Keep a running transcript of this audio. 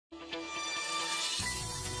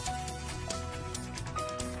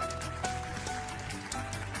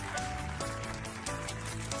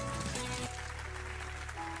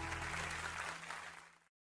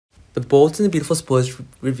The Bold and the Beautiful Spoilers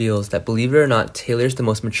reveals that, believe it or not, Taylor is the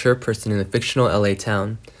most mature person in the fictional LA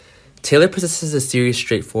town. Taylor possesses a serious,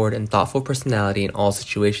 straightforward, and thoughtful personality in all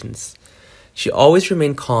situations. She always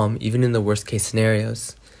remained calm, even in the worst-case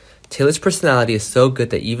scenarios. Taylor's personality is so good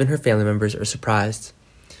that even her family members are surprised.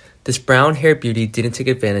 This brown-haired beauty didn't take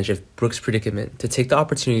advantage of Brooke's predicament to take the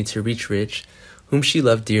opportunity to reach Ridge, whom she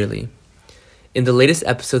loved dearly. In the latest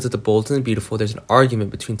episodes of The Bold and the Beautiful, there's an argument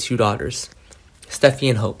between two daughters, Steffi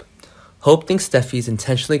and Hope. Hope thinks Steffi is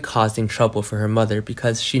intentionally causing trouble for her mother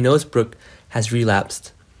because she knows Brooke has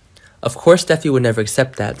relapsed. Of course, Steffi would never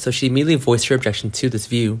accept that, so she immediately voiced her objection to this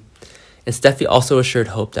view. And Steffi also assured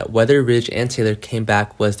Hope that whether Ridge and Taylor came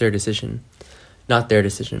back was their decision, not their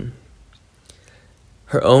decision.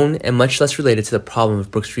 Her own, and much less related to the problem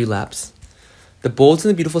of Brooke's relapse. The Bold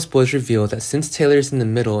and the Beautiful spoilers reveal that since Taylor is in the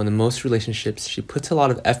middle in the most relationships, she puts a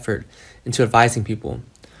lot of effort into advising people.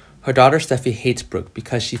 Her daughter Steffi hates Brooke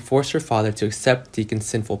because she forced her father to accept Deacon's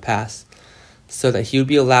sinful past, so that he would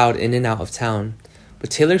be allowed in and out of town.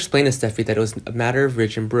 But Taylor explained to Steffi that it was a matter of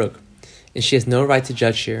Ridge and Brooke, and she has no right to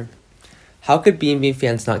judge here. How could B&B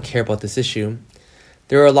fans not care about this issue?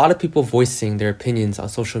 There are a lot of people voicing their opinions on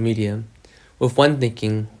social media, with one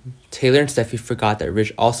thinking Taylor and Steffi forgot that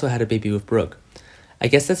Ridge also had a baby with Brooke. I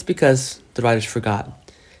guess that's because the writers forgot.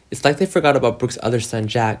 It's like they forgot about Brooke's other son,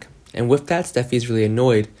 Jack, and with that, Steffi is really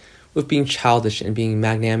annoyed with being childish and being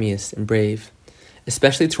magnanimous and brave,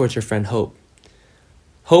 especially towards her friend Hope.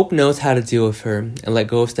 Hope knows how to deal with her and let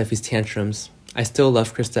go of Steffi's tantrums. I still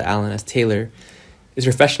love Krista Allen as Taylor. It's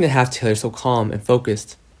refreshing to have Taylor so calm and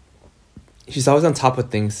focused. She's always on top of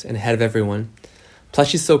things and ahead of everyone. Plus,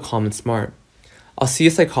 she's so calm and smart. I'll see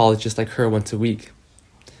a psychologist like her once a week.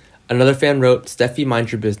 Another fan wrote, Steffi,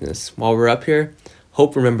 mind your business. While we're up here,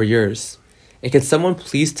 Hope, remember yours. And can someone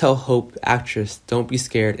please tell Hope, actress, don't be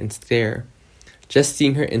scared and stare. Just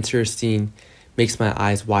seeing her enter a scene makes my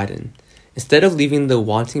eyes widen. Instead of leaving the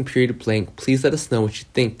wanting period blank, please let us know what you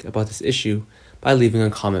think about this issue by leaving a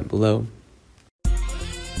comment below.